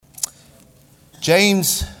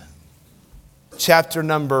James chapter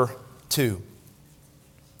number 2.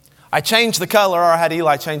 I changed the color, or I had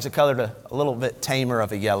Eli change the color to a little bit tamer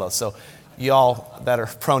of a yellow, so you all that are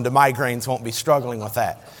prone to migraines won't be struggling with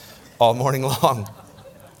that all morning long.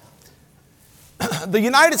 The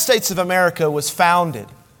United States of America was founded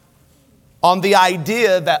on the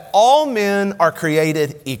idea that all men are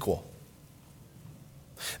created equal.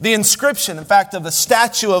 The inscription, in fact, of the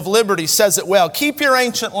Statue of Liberty says it well. Keep your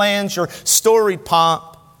ancient lands, your storied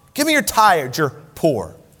pomp. Give me your tired, your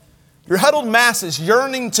poor. Your huddled masses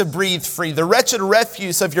yearning to breathe free. The wretched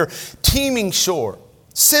refuse of your teeming shore.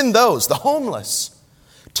 Send those, the homeless.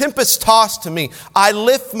 Tempest tossed to me. I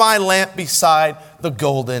lift my lamp beside the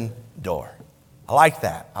golden door. I like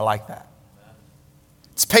that. I like that.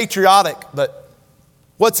 It's patriotic, but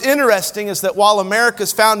what's interesting is that while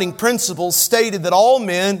America's founding principles stated that all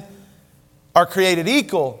men are created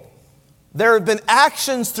equal, there have been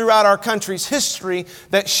actions throughout our country's history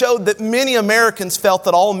that showed that many Americans felt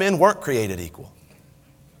that all men weren't created equal.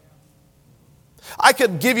 I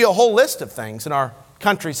could give you a whole list of things in our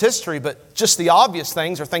country's history, but just the obvious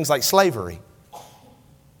things are things like slavery,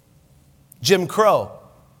 Jim Crow,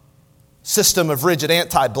 system of rigid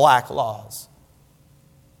anti-black laws.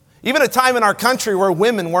 Even a time in our country where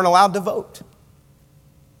women weren't allowed to vote.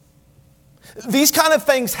 These kind of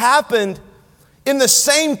things happened in the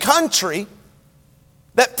same country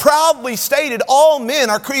that proudly stated all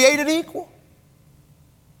men are created equal.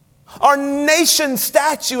 Our nation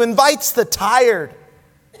statue invites the tired,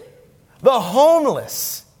 the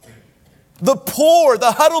homeless, the poor,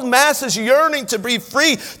 the huddled masses yearning to breathe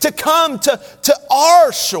free to come to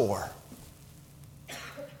our shore.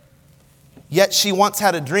 Yet she once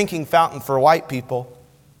had a drinking fountain for white people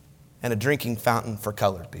and a drinking fountain for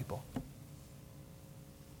colored people.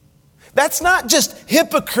 That's not just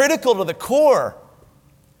hypocritical to the core,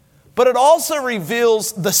 but it also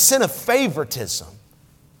reveals the sin of favoritism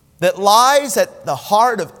that lies at the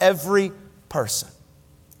heart of every person.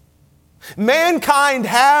 Mankind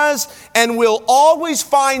has and will always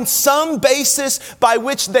find some basis by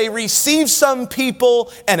which they receive some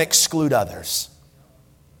people and exclude others.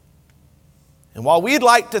 And while we'd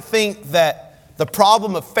like to think that the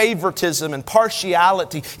problem of favoritism and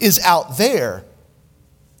partiality is out there,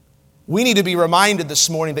 we need to be reminded this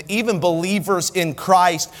morning that even believers in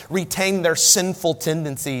Christ retain their sinful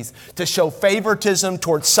tendencies to show favoritism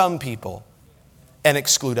towards some people and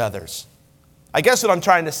exclude others. I guess what I'm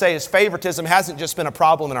trying to say is favoritism hasn't just been a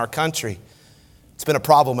problem in our country. It's been a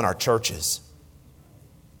problem in our churches.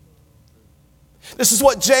 This is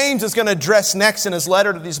what James is going to address next in his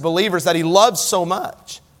letter to these believers that he loves so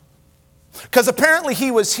much. Because apparently he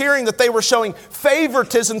was hearing that they were showing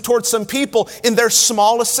favoritism towards some people in their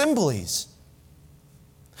small assemblies.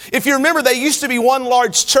 If you remember, there used to be one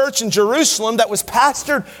large church in Jerusalem that was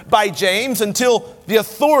pastored by James until the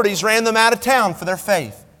authorities ran them out of town for their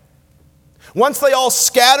faith. Once they all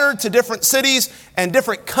scattered to different cities and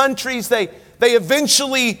different countries, they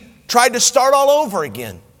eventually tried to start all over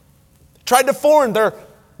again. Tried to form their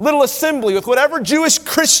little assembly with whatever Jewish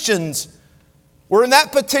Christians were in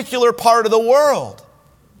that particular part of the world.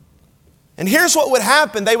 And here's what would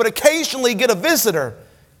happen. They would occasionally get a visitor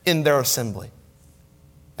in their assembly.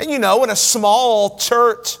 And you know, when a small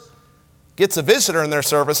church gets a visitor in their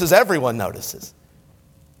services, everyone notices.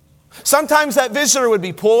 Sometimes that visitor would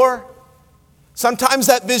be poor. Sometimes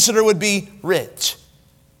that visitor would be rich.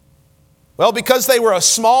 Well, because they were a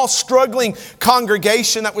small, struggling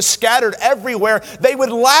congregation that was scattered everywhere, they would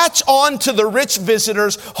latch on to the rich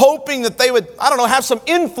visitors, hoping that they would, have some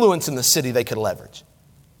influence in the city they could leverage.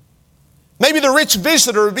 Maybe the rich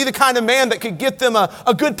visitor would be the kind of man that could get them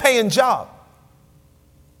a good paying job.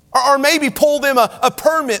 Or maybe pull them a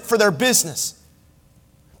permit for their business.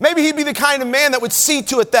 Maybe he'd be the kind of man that would see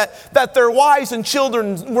to it that their wives and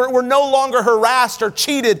children were no longer harassed or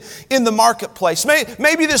cheated in the marketplace.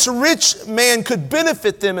 Maybe this rich man could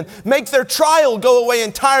benefit them and make their trial go away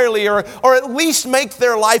entirely, or at least make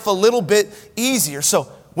their life a little bit easier.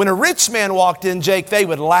 So when a rich man walked in, Jake, they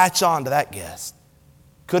would latch on to that guest.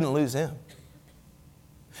 Couldn't lose him.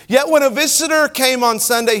 Yet when a visitor came on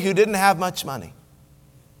Sunday who didn't have much money,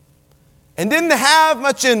 and didn't have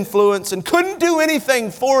much influence and couldn't do anything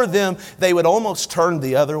for them, they would almost turn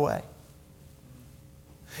the other way.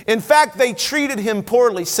 In fact, they treated him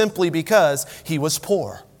poorly simply because he was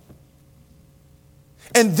poor.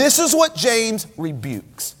 And this is what James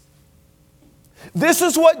rebukes. This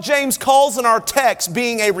is what James calls in our text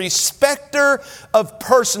being a respecter of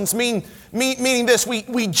persons, meaning this,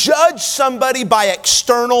 we judge somebody by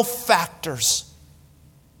external factors.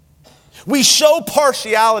 We show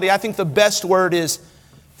partiality. I think the best word is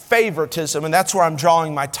favoritism, and that's where I'm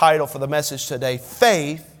drawing my title for the message today,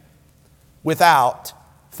 Faith Without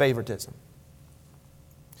Favoritism.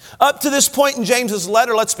 Up to this point in James's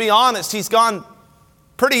letter, let's be honest, he's gone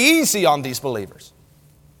pretty easy on these believers.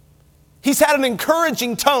 He's had an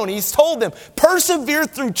encouraging tone. He's told them, persevere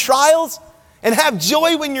through trials and have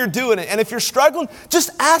joy when you're doing it. And if you're struggling, just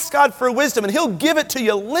ask God for wisdom and He'll give it to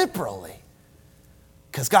you liberally.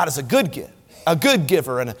 Because God is a good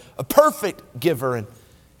giver and a perfect giver.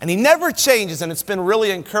 And He never changes, and it's been really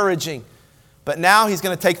encouraging. But now He's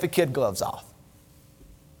going to take the kid gloves off.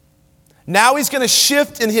 Now He's going to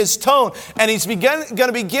shift in His tone, and He's going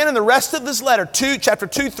to begin in the rest of this letter, chapter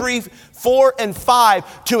 2, 3, 4, and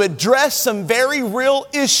 5, to address some very real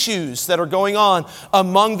issues that are going on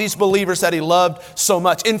among these believers that He loved so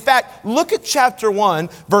much. In fact, look at chapter 1,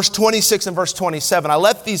 verse 26 and verse 27. I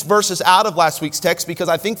left these verses out of last week's text because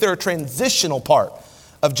I think they're a transitional part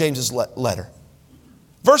of James's letter.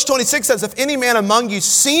 Verse 26 says, if any man among you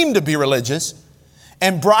seem to be religious,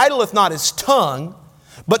 and bridleth not his tongue,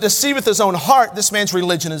 but deceiveth his own heart, this man's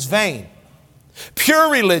religion is vain.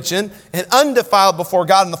 Pure religion and undefiled before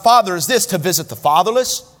God and the Father is this, to visit the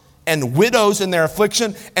fatherless and widows in their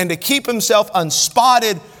affliction, and to keep himself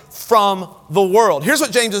unspotted from the world. Here's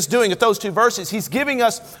what James is doing at those two verses. He's giving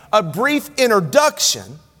us a brief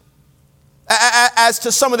introduction as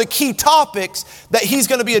to some of the key topics that he's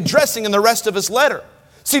going to be addressing in the rest of his letter.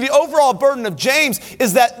 See, the overall burden of James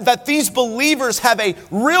is that these believers have a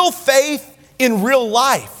real faith in real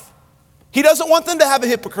life. He doesn't want them to have a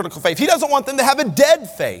hypocritical faith. He doesn't want them to have a dead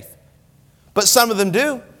faith. But some of them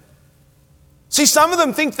do. See, some of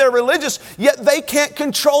them think they're religious, yet they can't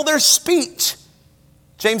control their speech.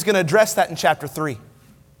 James is going to address that in chapter 3.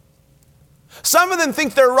 Some of them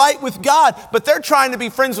think they're right with God, but they're trying to be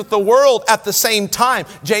friends with the world at the same time.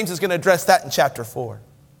 James is going to address that in chapter 4.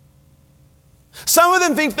 Some of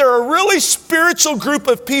them think they're a really spiritual group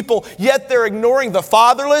of people, yet they're ignoring the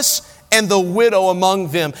fatherless and the widow among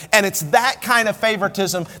them. And it's that kind of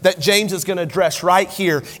favoritism that James is going to address right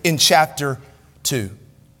here in chapter 2.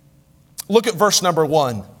 Look at verse number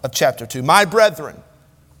 1 of chapter 2. My brethren,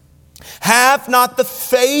 have not the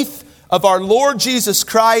faith of our Lord Jesus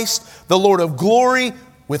Christ, the Lord of glory,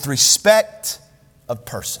 with respect of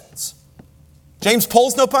persons. James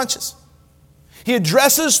pulls no punches. He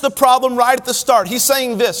addresses the problem right at the start. He's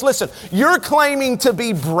saying this, listen, you're claiming to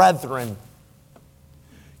be brethren.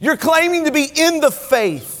 You're claiming to be in the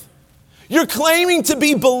faith. You're claiming to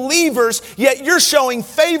be believers, yet you're showing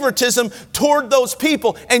favoritism toward those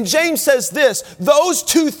people. And James says this, those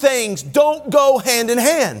two things don't go hand in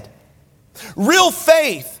hand. Real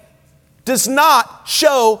faith does not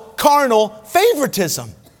show carnal favoritism.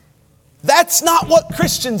 That's not what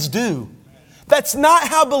Christians do. That's not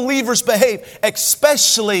how believers behave,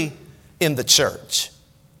 especially in the church.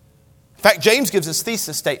 In fact, James gives his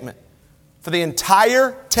thesis statement for the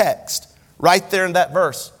entire text right there in that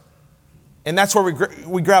verse. And that's where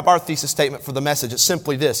we grab our thesis statement for the message. It's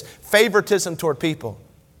simply this: favoritism toward people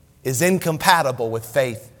is incompatible with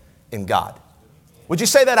faith in God. Would you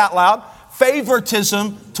say that out loud?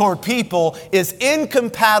 Favoritism toward people is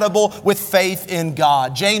incompatible with faith in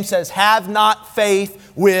God. James says, have not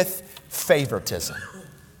faith with favoritism.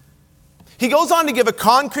 He goes on to give a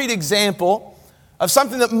concrete example of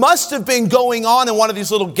something that must have been going on in one of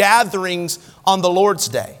these little gatherings on the Lord's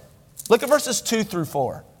Day. Look at verses 2 through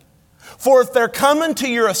 4. For if there come into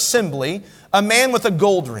your assembly a man with a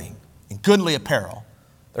gold ring and goodly apparel,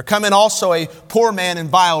 there come in also a poor man in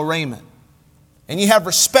vile raiment. And ye have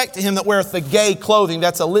respect to him that weareth the gay clothing.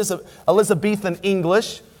 That's Elizabethan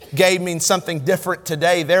English. Gay means something different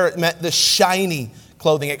today. There it meant the shiny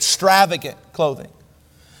clothing, extravagant clothing.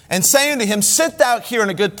 And saying to him, sit thou here in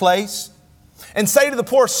a good place, and say to the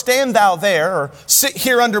poor, stand thou there, or sit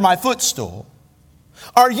here under my footstool.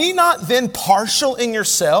 Are ye not then partial in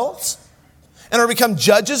yourselves, and are become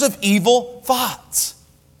judges of evil thoughts?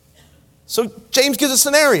 So James gives a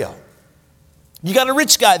scenario. You got a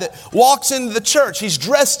rich guy that walks into the church. He's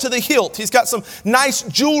dressed to the hilt. He's got some nice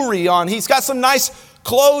jewelry on. He's got some nice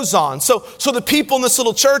clothes on. So the people in this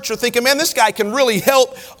little church are thinking, man, this guy can really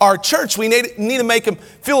help our church. We need to make him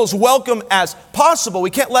feel as welcome as possible. We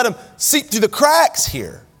can't let him seep through the cracks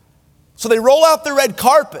here. So they roll out the red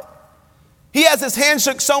carpet. He has his hand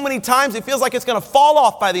shook so many times, he feels like it's going to fall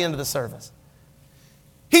off by the end of the service.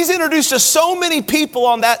 He's introduced to so many people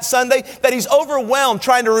on that Sunday that he's overwhelmed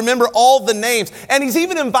trying to remember all the names. And he's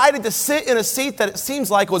even invited to sit in a seat that it seems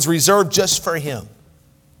like was reserved just for him.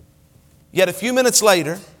 Yet a few minutes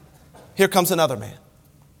later, here comes another man.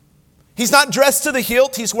 He's not dressed to the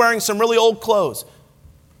hilt. He's wearing some really old clothes.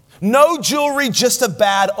 No jewelry, just a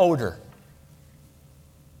bad odor.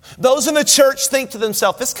 Those in the church think to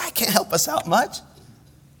themselves, this guy can't help us out much.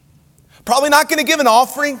 Probably not going to give an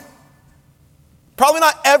offering. Probably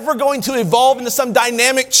not ever going to evolve into some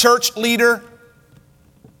dynamic church leader.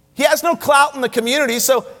 He has no clout in the community,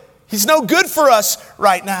 so he's no good for us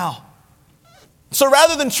right now. So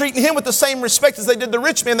rather than treating him with the same respect as they did the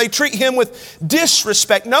rich man, they treat him with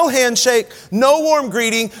disrespect. No handshake, no warm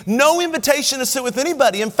greeting, no invitation to sit with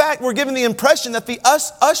anybody. In fact, we're given the impression that the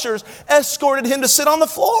ushers escorted him to sit on the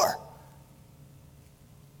floor.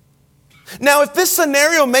 Now, if this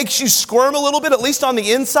scenario makes you squirm a little bit, at least on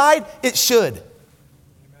the inside, it should.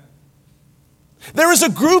 There was a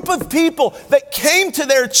group of people that came to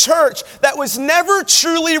their church that was never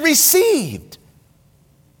truly received.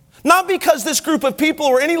 Not because this group of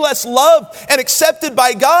people were any less loved and accepted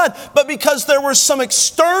by God, but because there were some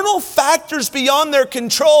external factors beyond their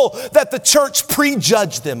control that the church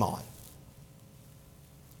prejudged them on.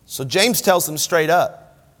 So James tells them straight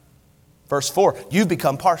up, verse 4, you've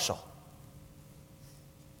become partial.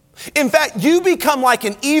 In fact, you become like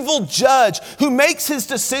an evil judge who makes his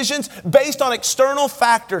decisions based on external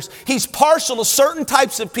factors. He's partial to certain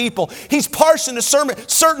types of people. He's partial to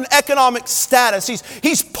certain economic status.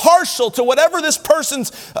 He's partial to whatever this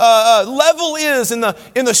person's level is in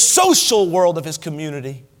the social world of his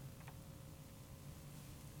community.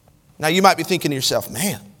 Now you might be thinking to yourself,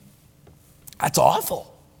 man, that's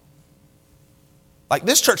awful. Like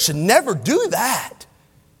this church should never do that.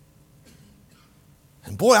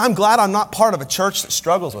 And boy, I'm glad I'm not part of a church that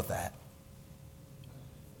struggles with that.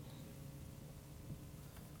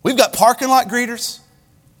 We've got parking lot greeters.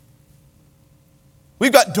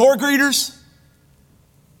 We've got door greeters.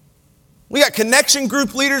 We got connection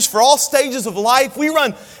group leaders for all stages of life. We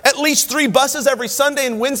run at least 3 buses every Sunday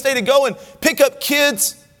and Wednesday to go and pick up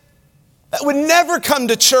kids that would never come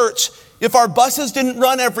to church if our buses didn't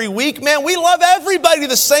run every week. Man, we love everybody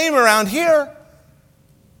the same around here.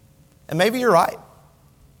 And maybe you're right.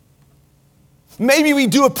 Maybe we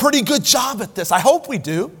do a pretty good job at this. I hope we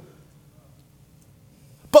do.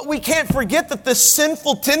 But we can't forget that this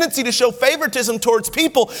sinful tendency to show favoritism towards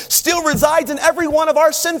people still resides in every one of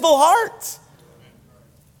our sinful hearts.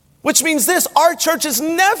 Which means this, our church is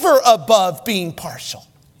never above being partial.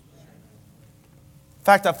 In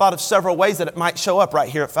fact, I've thought of several ways that it might show up right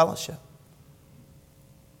here at Fellowship.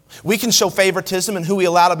 We can show favoritism in who we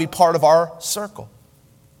allow to be part of our circle.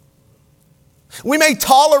 We may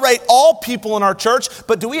tolerate all people in our church,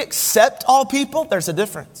 but do we accept all people? There's a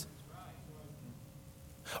difference.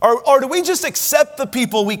 Or do we just accept the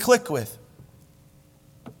people we click with?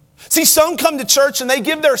 See, some come to church and they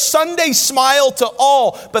give their Sunday smile to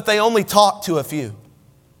all, but they only talk to a few.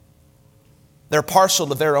 They're partial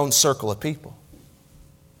to their own circle of people.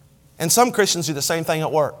 And some Christians do the same thing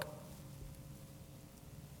at work.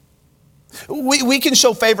 We can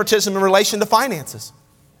show favoritism in relation to finances.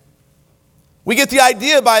 We get the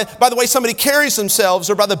idea by the way somebody carries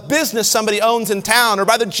themselves, or by the business somebody owns in town, or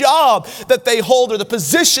by the job that they hold, or the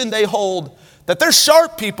position they hold, that they're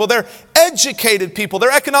sharp people, they're educated people,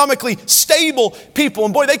 they're economically stable people,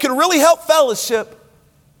 and boy, they could really help Fellowship.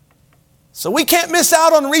 So we can't miss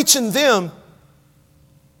out on reaching them.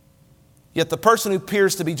 Yet the person who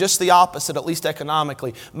appears to be just the opposite, at least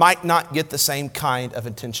economically, might not get the same kind of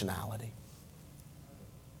intentionality.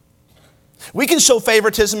 We can show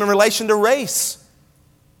favoritism in relation to race.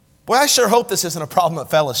 Boy, I sure hope this isn't a problem at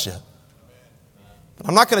Fellowship. But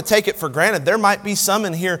I'm not going to take it for granted. There might be some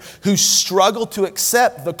in here who struggle to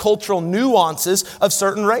accept the cultural nuances of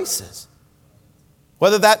certain races.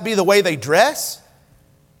 Whether that be the way they dress,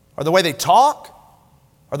 or the way they talk,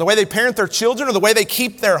 or the way they parent their children, or the way they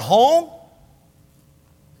keep their home.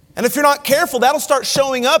 And if you're not careful, that'll start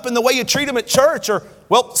showing up in the way you treat them at church, or,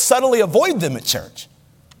 well, subtly avoid them at church.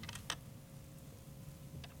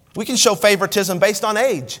 We can show favoritism based on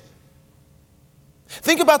age.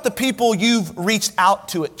 Think about the people you've reached out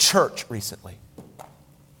to at church recently.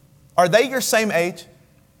 Are they your same age?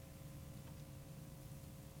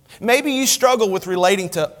 Maybe you struggle with relating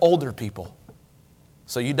to older people,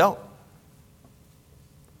 so you don't.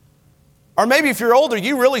 Or maybe if you're older,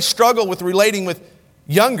 you really struggle with relating with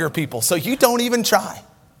younger people, so you don't even try.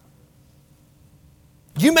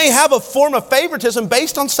 You may have a form of favoritism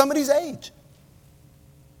based on somebody's age.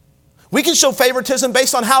 We can show favoritism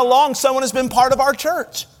based on how long someone has been part of our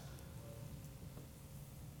church.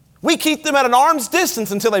 We keep them at an arm's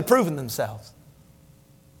distance until they've proven themselves.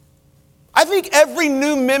 I think every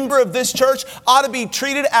new member of this church ought to be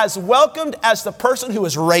treated as welcomed as the person who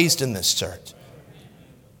was raised in this church.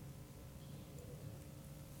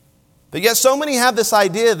 But yet so many have this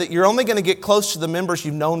idea that you're only going to get close to the members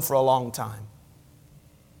you've known for a long time.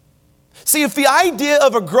 See, if the idea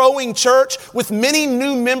of a growing church with many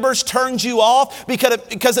new members turns you off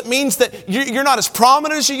because it means that you're not as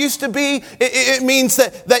prominent as you used to be, it means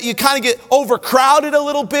that you kind of get overcrowded a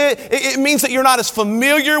little bit, it means that you're not as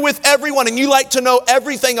familiar with everyone and you like to know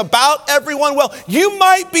everything about everyone, well, you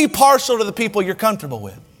might be partial to the people you're comfortable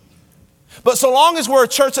with. But so long as we're a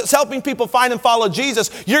church that's helping people find and follow Jesus,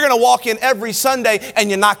 you're going to walk in every Sunday and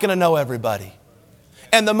you're not going to know everybody.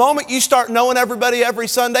 And the moment you start knowing everybody every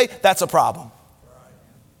Sunday, that's a problem.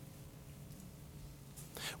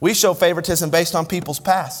 We show favoritism based on people's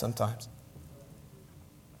past sometimes.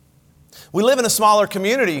 We live in a smaller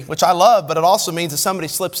community, which I love, but it also means if somebody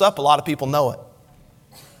slips up, a lot of people know it.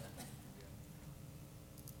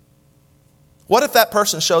 What if that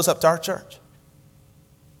person shows up to our church?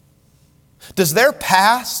 Does their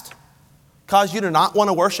past cause you to not want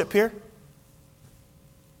to worship here?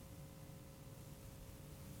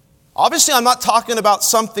 Obviously, I'm not talking about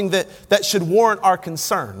something that should warrant our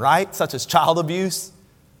concern, right? Such as child abuse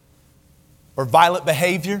or violent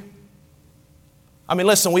behavior. I mean,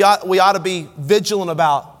 listen, we ought to be vigilant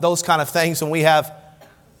about those kind of things when we have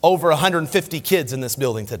over 150 kids in this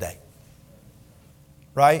building today.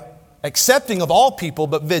 Right? Accepting of all people,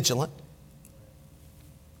 but vigilant.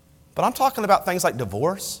 But I'm talking about things like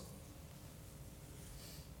divorce,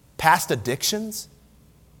 past addictions,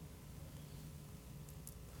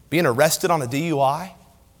 being arrested on a DUI.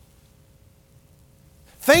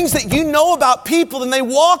 Things that you know about people and they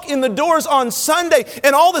walk in the doors on Sunday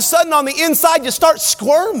and all of a sudden on the inside you start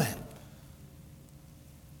squirming.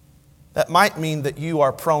 That might mean that you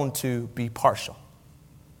are prone to be partial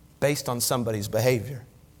based on somebody's behavior.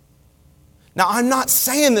 Now, I'm not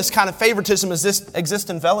saying this kind of favoritism exists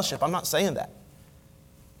in fellowship. I'm not saying that.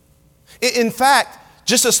 In fact,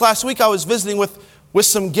 just this last week I was visiting with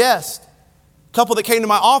some guests. A couple that came to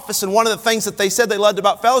my office, and one of the things that they said they loved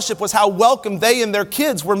about fellowship was how welcome they and their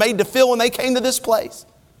kids were made to feel when they came to this place.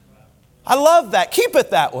 I love that. Keep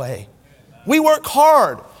it that way. We work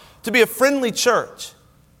hard to be a friendly church.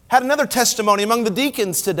 Had another testimony among the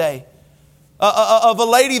deacons today of a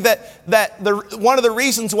lady that one of the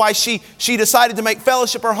reasons why she decided to make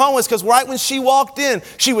fellowship her home was because right when she walked in,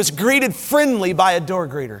 she was greeted friendly by a door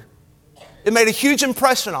greeter. It made a huge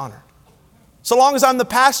impression on her. So long as I'm the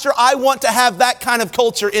pastor, I want to have that kind of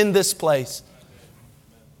culture in this place.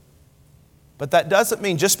 But that doesn't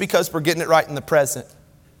mean just because we're getting it right in the present,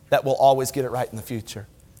 that we'll always get it right in the future.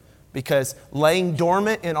 Because laying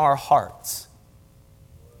dormant in our hearts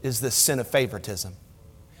is this sin of favoritism.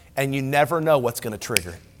 And you never know what's going to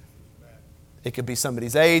trigger it. It could be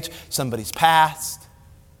somebody's age, somebody's past,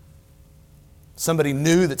 somebody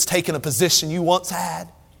new that's taken a position you once had.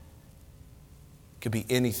 Could be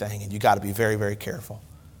anything, and you got to be very, very careful.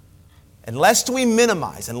 Lest we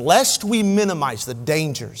minimize the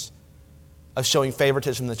dangers of showing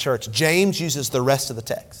favoritism in the church, James uses the rest of the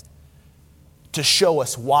text to show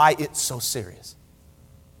us why it's so serious.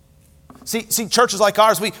 See, churches like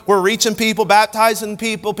ours, we're reaching people, baptizing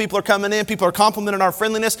people, people are coming in, people are complimenting our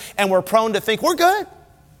friendliness, and we're prone to think we're good.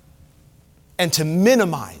 And to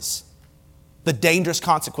minimize the dangerous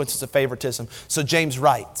consequences of favoritism. So James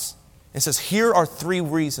writes, and says, here are 3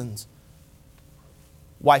 reasons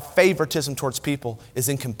why favoritism towards people is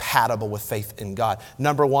incompatible with faith in God.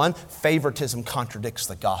 Number 1, favoritism contradicts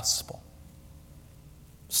the gospel.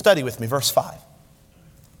 Study with me, verse 5.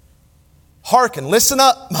 Hearken, listen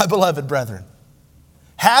up, my beloved brethren.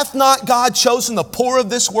 Hath not God chosen the poor of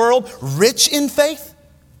this world rich in faith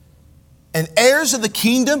and heirs of the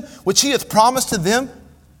kingdom which he hath promised to them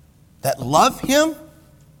that love him?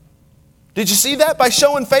 Did you see that? By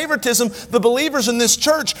showing favoritism, the believers in this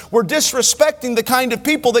church were disrespecting the kind of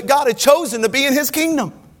people that God had chosen to be in his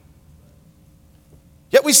kingdom.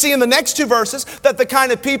 Yet we see in the next 2 verses that the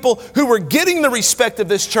kind of people who were getting the respect of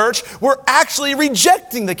this church were actually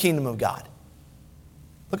rejecting the kingdom of God.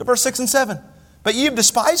 Look at verse 6 and 7. But ye have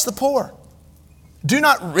despised the poor. Do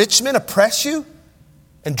not rich men oppress you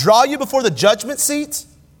and draw you before the judgment seats?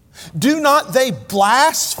 Do not they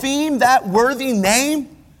blaspheme that worthy name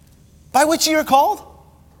by which you are called?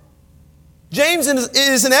 James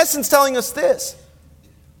is in essence telling us this.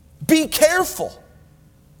 Be careful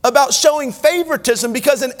about showing favoritism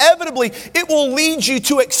because inevitably it will lead you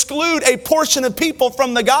to exclude a portion of people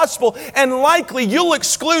from the gospel, and likely you'll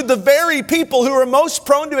exclude the very people who are most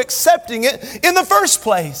prone to accepting it in the first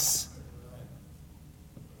place.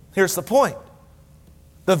 Here's the point.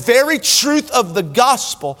 The very truth of the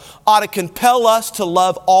gospel ought to compel us to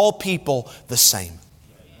love all people the same.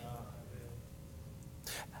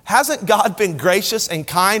 Hasn't God been gracious and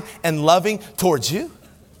kind and loving towards you?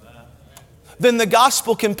 then the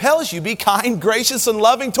gospel compels you. Be kind, gracious, and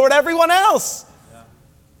loving toward everyone else.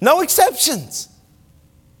 No exceptions.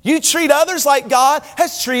 You treat others like God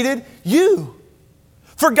has treated you.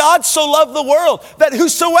 For God so loved the world that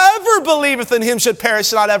whosoever believeth in him should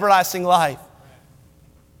perish and not everlasting life.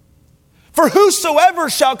 For whosoever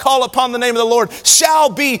shall call upon the name of the Lord shall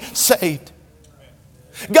be saved.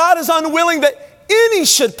 God is unwilling that any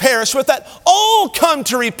should perish, but that all come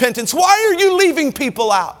to repentance. Why are you leaving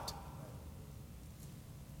people out?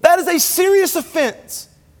 That is a serious offense.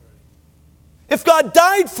 If God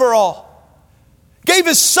died for all, gave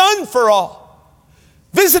his son for all,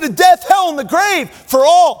 visited death, hell, and the grave for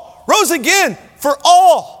all, rose again for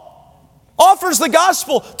all, offers the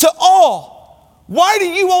gospel to all, why do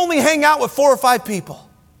you only hang out with 4 or 5 people?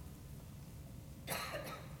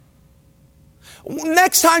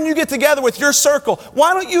 Next time you get together with your circle,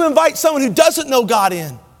 why don't you invite someone who doesn't know God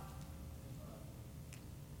in?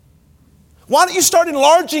 Why don't you start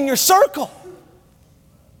enlarging your circle?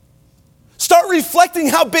 Start reflecting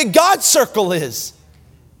how big God's circle is.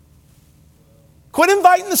 Quit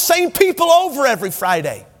inviting the same people over every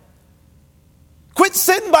Friday. Quit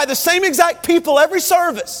sitting by the same exact people every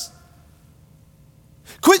service.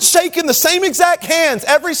 Quit shaking the same exact hands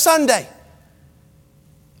every Sunday.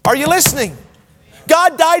 Are you listening?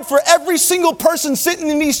 God died for every single person sitting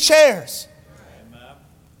in these chairs.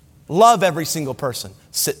 Love every single person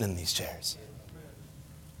sitting in these chairs.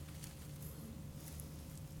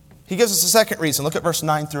 He gives us a second reason. Look at verse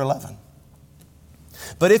 9 through 11.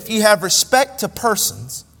 But if ye have respect to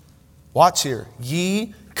persons, watch here,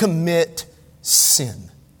 ye commit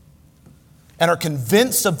sin, and are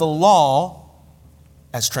convinced of the law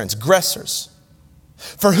as transgressors.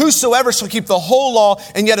 For whosoever shall keep the whole law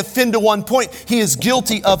and yet offend to one point, he is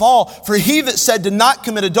guilty of all. For he that said, do not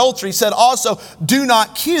commit adultery, said also, do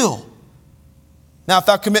not kill. Now if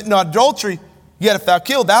thou commit no adultery, yet if thou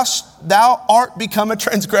kill, thou art become a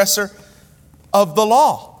transgressor of the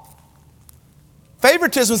law.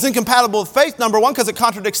 Favoritism is incompatible with faith, number one, because it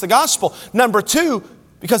contradicts the gospel. Number two,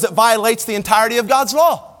 because it violates the entirety of God's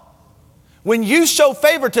law. When you show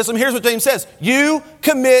favoritism, here's what James says, you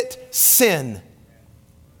commit sin.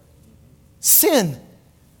 Sin.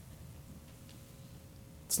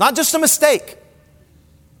 It's not just a mistake.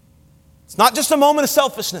 It's not just a moment of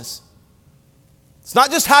selfishness. It's not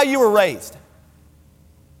just how you were raised.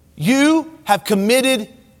 You have committed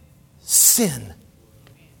sin.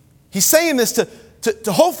 He's saying this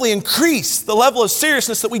to hopefully increase the level of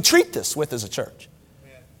seriousness that we treat this with as a church.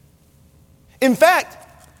 In fact,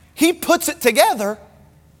 he puts it together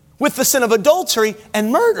with the sin of adultery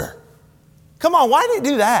and murder. Come on, why did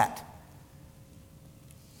he do that?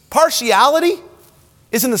 Partiality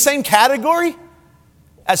is in the same category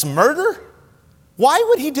as murder? Why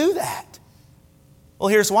would he do that? Well,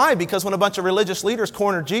 here's why. Because when a bunch of religious leaders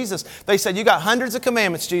cornered Jesus, they said, you got hundreds of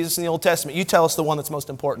commandments, Jesus, in the Old Testament. You tell us the one that's most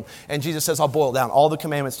important. And Jesus says, I'll boil down all the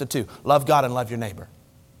commandments to 2. Love God and love your neighbor.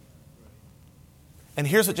 And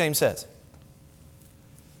here's what James says.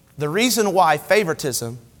 The reason why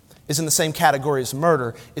favoritism is in the same category as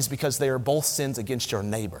murder is because they are both sins against your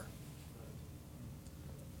neighbor.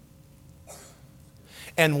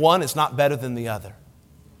 And one is not better than the other.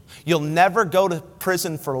 You'll never go to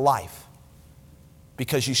prison for life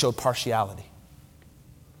because you showed partiality.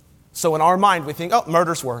 So in our mind, we think, oh,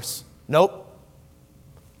 murder's worse. Nope.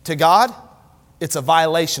 To God, it's a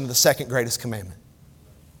violation of the second greatest commandment.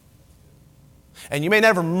 And you may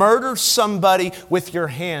never murder somebody with your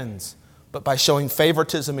hands, but by showing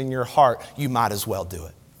favoritism in your heart, you might as well do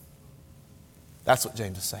it. That's what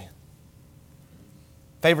James is saying.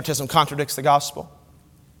 Favoritism contradicts the gospel.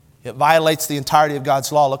 It violates the entirety of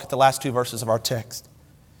God's law. Look at the last 2 verses of our text.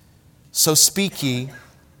 So speak ye,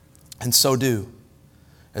 and so do,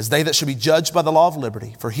 as they that should be judged by the law of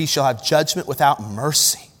liberty, for he shall have judgment without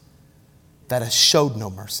mercy, that has showed no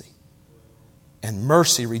mercy. And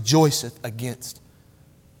mercy rejoiceth against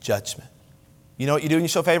judgment. You know what you do when you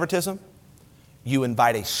show favoritism? You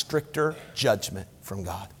invite a stricter judgment from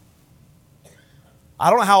God. I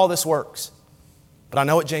don't know how all this works, but I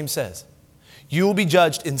know what James says. You will be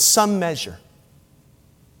judged in some measure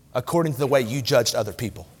according to the way you judged other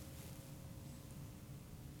people.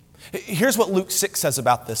 Here's what Luke 6 says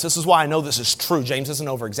about this. This is why I know this is true. James isn't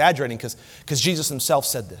over-exaggerating because Jesus himself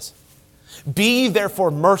said this. Be ye therefore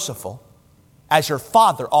merciful, as your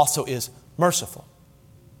Father also is merciful.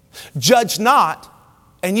 Judge not,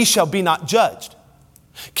 and ye shall be not judged.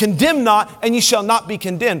 Condemn not, and ye shall not be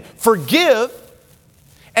condemned. Forgive,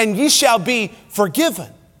 and ye shall be forgiven.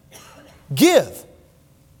 Give,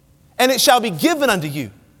 and it shall be given unto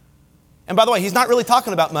you. And by the way, he's not really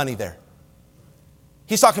talking about money there.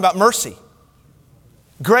 He's talking about mercy.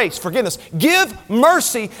 grace, forgiveness. Give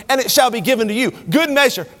mercy, and it shall be given to you. Good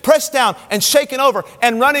measure, pressed down and shaken over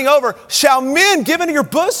and running over, shall men give into your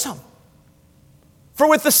bosom. For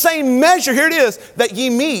with the same measure, here it is, that ye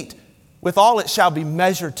meet, withal it shall be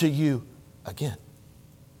measured to you again.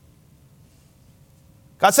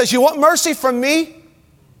 God says, you want mercy from me?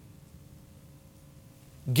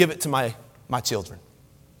 Give it to my children.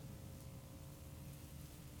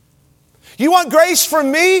 You want grace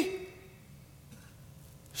from me?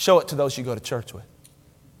 Show it to those you go to church with.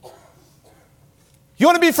 You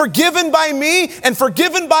want to be forgiven by me and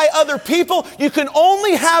forgiven by other people? You can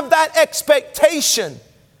only have that expectation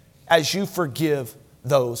as you forgive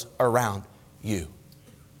those around you.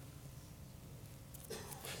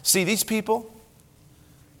 See, these people,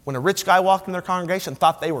 when a rich guy walked in their congregation,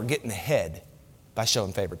 thought they were getting ahead by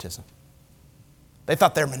showing favoritism. They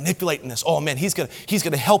thought they were manipulating this. Oh man, he's going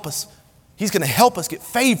to help us. He's going to help us get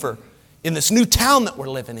favor in this new town that we're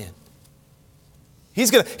living in. He's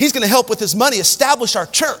going to help with his money establish our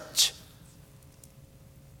church.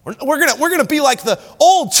 We're going to be like the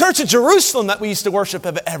old church of Jerusalem that we used to worship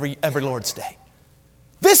every Lord's Day.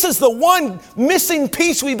 This is the one missing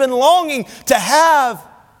piece we've been longing to have.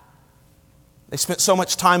 They spent so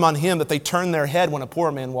much time on him that they turned their head when a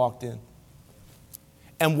poor man walked in.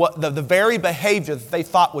 And what the very behavior that they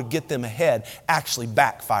thought would get them ahead actually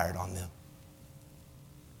backfired on them.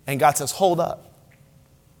 And God says, hold up.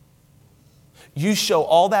 You show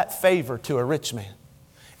all that favor to a rich man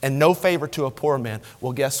and no favor to a poor man.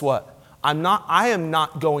 Well, guess what? I am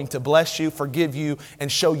not going to bless you, forgive you,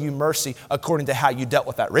 and show you mercy according to how you dealt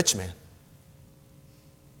with that rich man.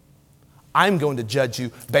 I'm going to judge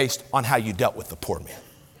you based on how you dealt with the poor man.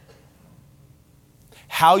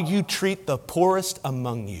 How you treat the poorest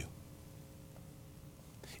among you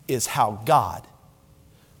is how God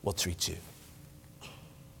will treat you.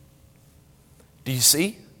 Do you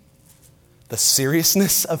see the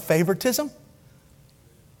seriousness of favoritism?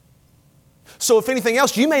 So if anything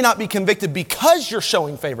else, you may not be convicted because you're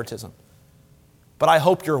showing favoritism. But I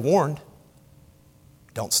hope you're warned.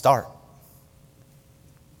 Don't start.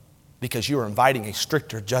 Because you are inviting a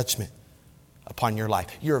stricter judgment upon your life.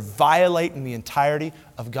 You're violating the entirety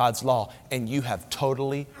of God's law, and you have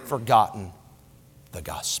totally forgotten the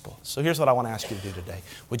gospel. So here's what I want to ask you to do today.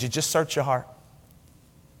 Would you just search your heart?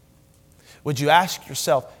 Would you ask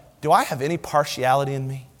yourself, do I have any partiality in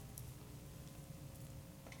me?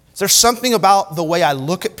 Is there something about the way I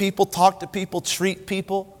look at people, talk to people, treat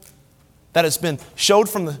people that has been showed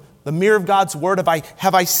from the mirror of God's word?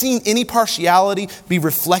 Have I seen any partiality be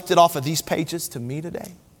reflected off of these pages to me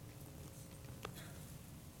today?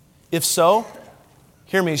 If so,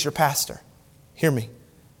 hear me as your pastor. Hear me.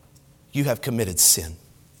 You have committed sin.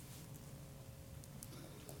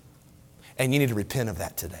 And you need to repent of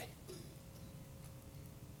that today.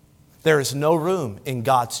 There is no room in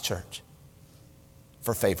God's church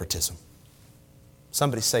for favoritism.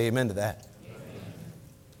 Somebody say amen to that. Amen.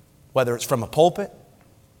 Whether it's from a pulpit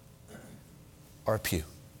or a pew.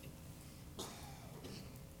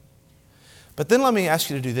 But then let me ask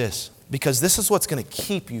you to do this, because this is what's going to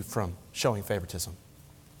keep you from showing favoritism.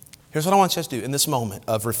 Here's what I want you to do in this moment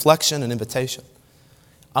of reflection and invitation.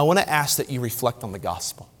 I want to ask that you reflect on the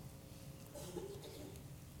gospel.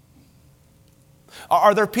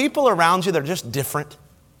 Are there people around you that are just different?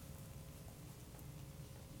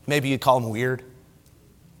 Maybe you'd call them weird.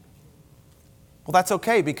 Well, that's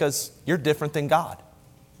okay, because you're different than God.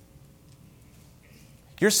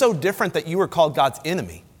 You're so different that you were called God's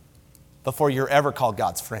enemy before you're ever called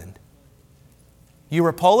God's friend. You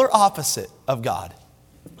were polar opposite of God,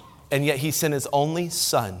 and yet He sent His only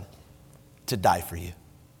Son to die for you.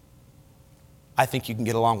 I think you can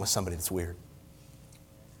get along with somebody that's weird.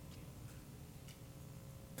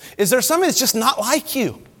 Is there somebody that's just not like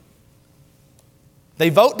you? They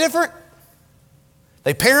vote different.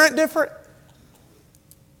 They parent different.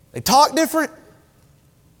 They talk different.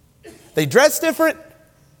 They dress different.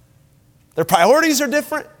 Their priorities are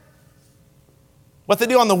different. What they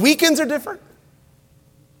do on the weekends are different.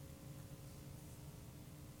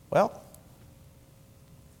 Well,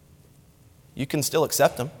 you can still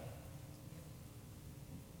accept them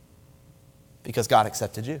because God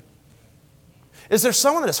accepted you. Is there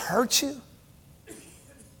someone that has hurt you?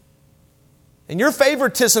 And your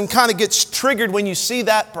favoritism kind of gets triggered when you see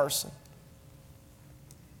that person.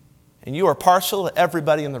 And you are partial to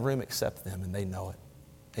everybody in the room except them, and they know it,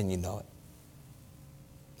 and you know it.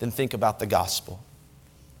 Then think about the gospel.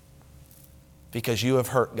 Because you have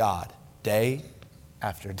hurt God day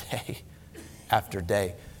after day after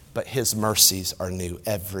day, but His mercies are new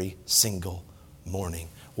every single morning.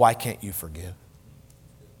 Why can't you forgive?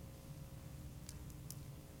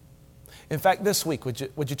 In fact, this week, would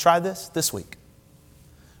you try this? This week.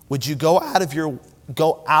 Would you go out of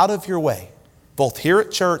your way, both here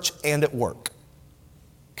at church and at work?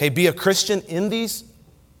 Okay, be a Christian in these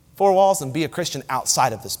four walls and be a Christian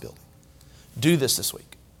outside of this building. Do this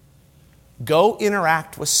week. Go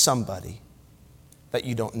interact with somebody that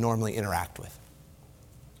you don't normally interact with.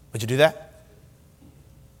 Would you do that?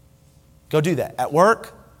 Go do that. At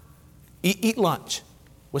work, eat lunch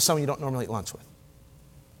with someone you don't normally eat lunch with.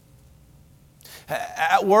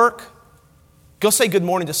 At work, go say good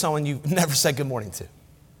morning to someone you've never said good morning to.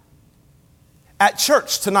 At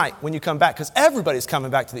church tonight when you come back, because everybody's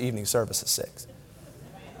coming back to the evening service at 6.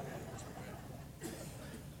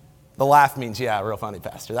 The laugh means, yeah, real funny,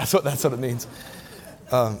 Pastor. That's what it means.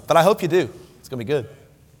 But I hope you do. It's going to be good.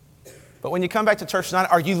 But when you come back to church tonight,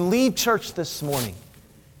 or you leave church this morning,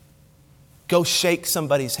 go shake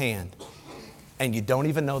somebody's hand and you don't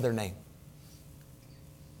even know their name.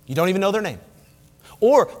 You don't even know their name.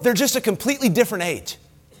 Or they're just a completely different age.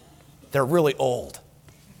 They're really old.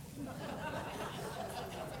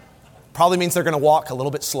 Probably means they're going to walk a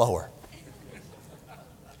little bit slower.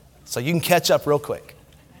 So you can catch up real quick.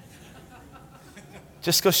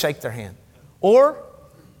 Just go shake their hand. Or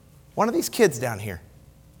one of these kids down here.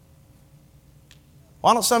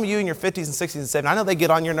 Why don't some of you in your 50s and 60s and 70s, I know they get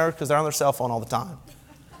on your nerves because they're on their cell phone all the time.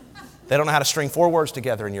 They don't know how to string 4 words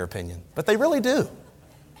together in your opinion, but they really do.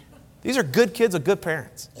 These are good kids with good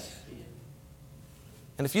parents.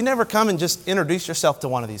 And if you never come and just introduce yourself to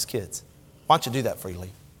one of these kids, why don't you do that before you leave?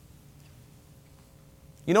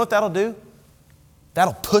 You know what that'll do?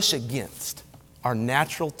 That'll push against our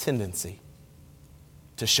natural tendency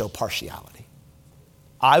to show partiality.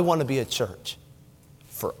 I want to be a church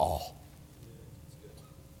for all.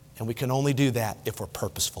 And we can only do that if we're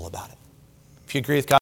purposeful about it. If you agree with God,